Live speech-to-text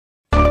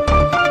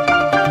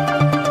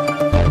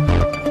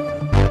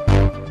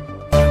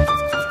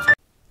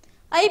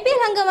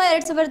IPL Hungama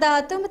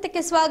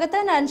 2019ಕ್ಕೆ ಸ್ವಾಗತ.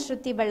 ನಾನು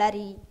ಶ್ರುತಿ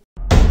ಬಳ್ಳಾರಿ.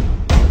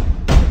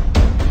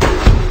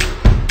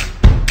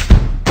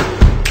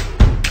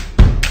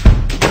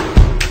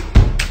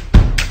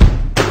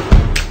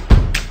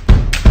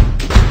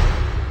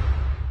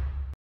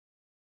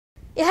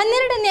 ಈ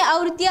 12ನೇ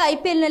ಆವೃತ್ತಿಯ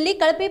ಐಪಿಎಲ್ನಲ್ಲಿ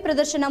ಕಳಪೆ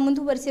ಪ್ರದರ್ಶನ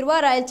ಮುಂದುವರಿಸಿರುವ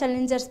ರಾಯಲ್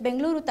ಚಾಲೆಂಜರ್ಸ್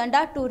ಬೆಂಗಳೂರು ತಂಡ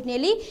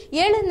ಟೂರ್ನಿಯಲ್ಲಿ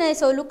 7ನೇ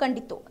ಸೋಲು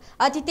ಕಂಡಿತ್ತು.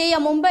 ಆತಿಥೇಯ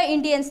ಮುಂಬೈ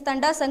ಇಂಡಿಯನ್ಸ್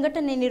ತಂಡ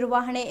ಸಂಘಟನೆ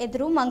ನಿರ್ವಹಣೆ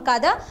ಎದುರು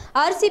ಮಂಕಾದ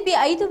ಆರ್ಸಿಬಿ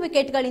 5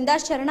 ವಿಕೆಟ್ಗಳಿಂದ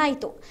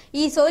ಶರಣಾಯಿತು.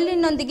 ಈ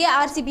ಸೋಲಿನೊಂದಿಗೆ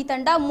ಆರ್ಸಿಬಿ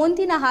ತಂಡ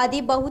ಮುಂದಿನ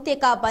ಹಾದಿ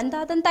ಬಹುತೇಕ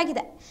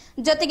ಬಂದಾದಂತಾಗಿದೆ.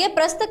 ಜೊತೆಗೆ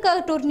ಪ್ರಸಕ್ತ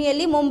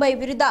ಟೂರ್ನಿಯಲ್ಲಿ ಮುಂಬೈ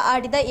ವಿರುದ್ಧ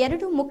ಆಡಿದ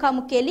 2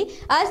 ಮುಖಾಮುಖಿಯಲ್ಲಿ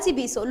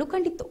ಆರ್ಸಿಬಿ ಸೋಲು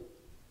ಕಂಡಿತ್ತು.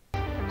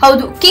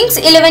 ಹೌದು, ಕಿಂಗ್ಸ್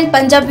 11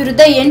 ಪಂಜಾಬ್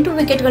ವಿರುದ್ಧ 8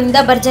 ವಿಕೆಟ್ಗಳಿಂದ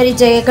ಭರ್ಜರಿ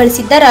ಜಯ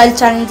ಗಳಿಸಿದ್ದ royal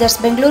Challengers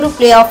Bengaluru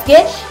play ಆಫ್ಗೆ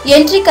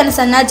entry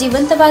ಕನಸನ್ನ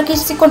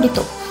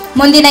ಜೀವಂತವಾಗಿರಿಸಿಕೊಂಡಿತ್ತು.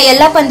 ಮುಂದಿನ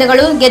ಎಲ್ಲ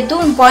ಪಂದ್ಯಗಳು ಗೆದ್ದು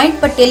ಪಾಯಿಂಟ್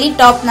ಪಟ್ಟಿಯಲ್ಲಿ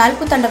ಟಾಪ್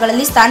 4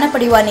 ತಂಡಗಳಲ್ಲಿ ಸ್ಥಾನ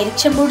ಪಡೆಯುವ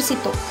ನಿರೀಕ್ಷೆ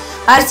ಮೂಡಿಸಿತ್ತು.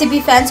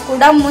 ಆರ್ಸಿಬಿ ಫ್ಯಾನ್ಸ್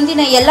ಕೂಡ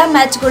ಮುಂದಿನ ಎಲ್ಲ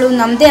ಮ್ಯಾಚ್ಗಳು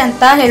ನಮ್ದೆ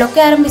ಅಂತ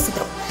ಹೇಳೋಕೆ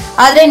ಆರಂಭಿಸಿದ್ರು.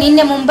 ಆದರೆ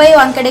ನಿನ್ನೆ ಮುಂಬೈ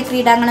ವಾಂಖೆಡೆ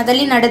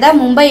ಕ್ರೀಡಾಂಗಣದಲ್ಲಿ ನಡೆದ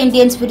ಮುಂಬೈ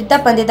ಇಂಡಿಯನ್ಸ್ ವಿರುದ್ಧ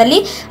ಪಂದ್ಯದಲ್ಲಿ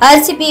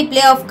ಆರ್ಸಿಬಿ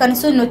ಪ್ಲೇ ಆಫ್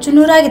ಕನಸು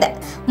ನುಚ್ಚುನೂರಾಗಿದೆ.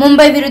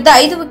 ಮುಂಬೈ ವಿರುದ್ಧ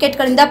 5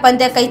 ವಿಕೆಟ್ಗಳಿಂದ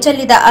ಪಂದ್ಯ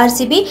ಕೈಚೆಲ್ಲಿದ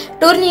ಆರ್ಸಿಬಿ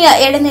ಟೂರ್ನಿಯ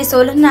 7ನೇ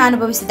ಸೋಲನ್ನು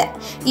ಅನುಭವಿಸಿದೆ.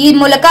 ಈ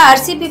ಮೂಲಕ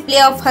ಆರ್ಸಿಬಿ ಪ್ಲೇ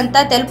ಆಫ್ ಹಂತ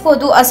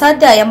ತಲುಪುವುದು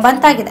ಅಸಾಧ್ಯ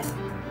ಎಂಬಂತಾಗಿದೆ.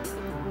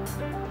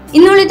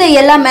 ಇನ್ನುಳಿದ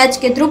ಎಲ್ಲ ಮ್ಯಾಚ್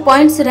ಗೆದ್ರೂ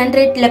ಪಾಯಿಂಟ್ಸ್ ರನ್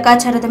ರೇಟ್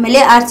ಲೆಕ್ಕಾಚಾರದ ಮೇಲೆ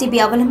ಆರ್ಸಿಬಿ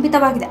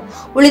ಅವಲಂಬಿತವಾಗಿದೆ.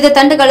 ಉಳಿದ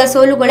ತಂಡಗಳ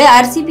ಸೋಲುಗಳೇ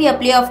ಆರ್ಸಿಬಿಯ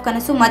ಪ್ಲೇ ಆಫ್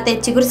ಕನಸು ಮತ್ತೆ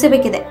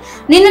ಚಿಗುರಿಸಬೇಕಿದೆ.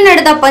 ನಿನ್ನೆ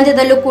ನಡೆದ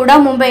ಪಂದ್ಯದಲ್ಲೂ ಕೂಡ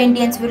ಮುಂಬೈ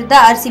ಇಂಡಿಯನ್ಸ್ ವಿರುದ್ಧ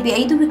ಆರ್ಸಿಬಿ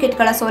 5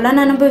 ವಿಕೆಟ್ಗಳ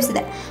ಸೋಲನ್ನು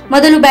ಅನುಭವಿಸಿದೆ.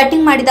 ಮೊದಲು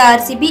ಬ್ಯಾಟಿಂಗ್ ಮಾಡಿದ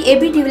ಆರ್ಸಿಬಿ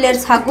ಎಬಿ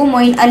ಡಿವಿಲಿಯರ್ಸ್ ಹಾಗೂ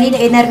ಮೊಯಿನ್ ಅಲಿ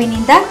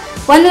ನೆರವಿನಿಂದ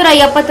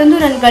 171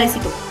 ರನ್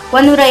ಗಳಿಸಿತು.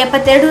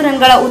 172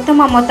 ರನ್ಗಳ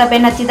ಉತ್ತಮ ಮೊತ್ತ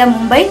ಬೆನ್ನತ್ತಿದ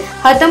ಮುಂಬೈ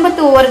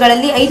 19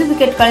 ಓವರ್ಗಳಲ್ಲಿ 5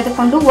 ವಿಕೆಟ್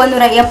ಕಳೆದುಕೊಂಡು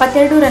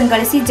 172 ರನ್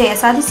ಗಳಿಸಿ ಜಯ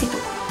ಸಾಧಿಸಿತು.